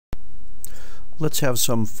Let's have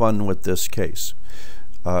some fun with this case.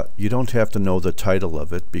 You don't have to know the title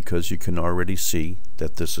of it because you can already see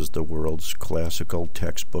that this is the world's classical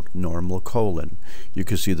textbook normal colon. You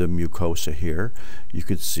can see the mucosa here. You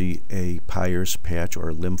could see a Peyer's patch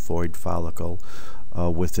or lymphoid follicle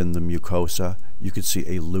within the mucosa. You could see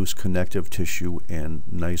a loose connective tissue and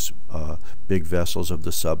nice big vessels of the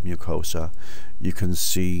submucosa. You can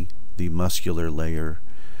see the muscular layer.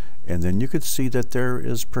 And then you could see that there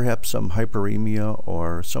is perhaps some hyperemia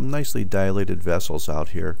or some nicely dilated vessels out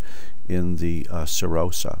here in the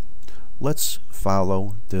serosa. Let's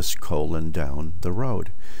follow this colon down the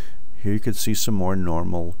road. Here you could see some more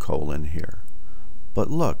normal colon here.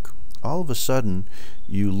 But look, all of a sudden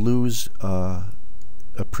you lose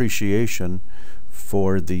appreciation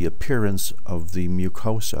for the appearance of the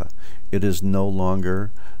mucosa. It is no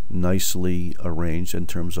longer nicely arranged in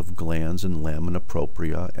terms of glands and lamina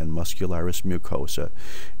propria and muscularis mucosa.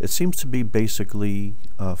 It seems to be basically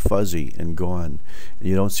fuzzy and gone.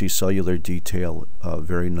 You don't see cellular detail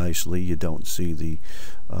very nicely. You don't see the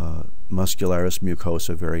muscularis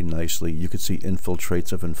mucosa very nicely. You could see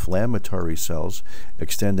infiltrates of inflammatory cells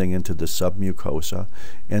extending into the submucosa,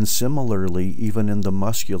 and similarly even in the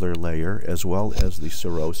muscular layer as well as the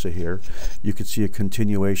serosa here you could see a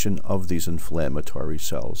continuation of these inflammatory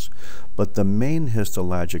cells. But the main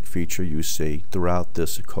histologic feature you see throughout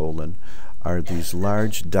this colon are these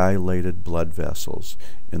large dilated blood vessels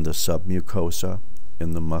in the submucosa,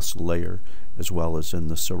 in the muscle layer, as well as in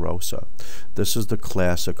the serosa. This is the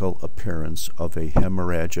classical appearance of a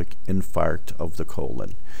hemorrhagic infarct of the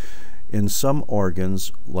colon. In some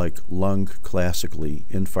organs, like lung classically,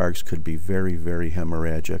 infarcts could be very, very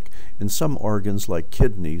hemorrhagic. In some organs, like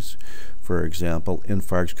kidneys, for example,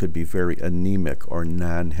 infarcts could be very anemic or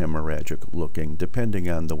non-hemorrhagic looking, depending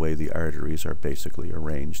on the way the arteries are basically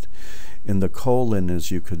arranged. In the colon,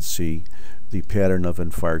 as you could see, the pattern of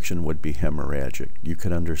infarction would be hemorrhagic. You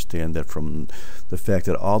can understand that from the fact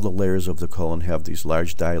that all the layers of the colon have these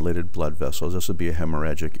large dilated blood vessels. This would be a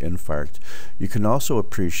hemorrhagic infarct. You can also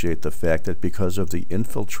appreciate the fact that because of the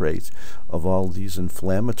infiltrate of all these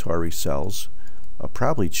inflammatory cells,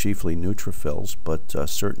 probably chiefly neutrophils, but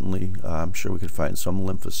certainly I'm sure we could find some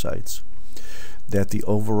lymphocytes, that the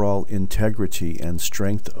overall integrity and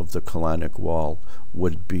strength of the colonic wall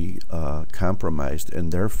would be compromised,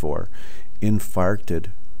 and therefore infarcted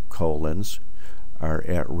colons are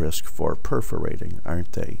at risk for perforating,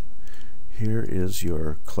 aren't they? Here is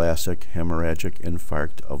your classic hemorrhagic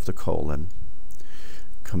infarct of the colon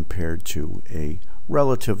compared to a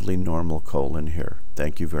relatively normal colon here.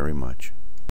 Thank you very much.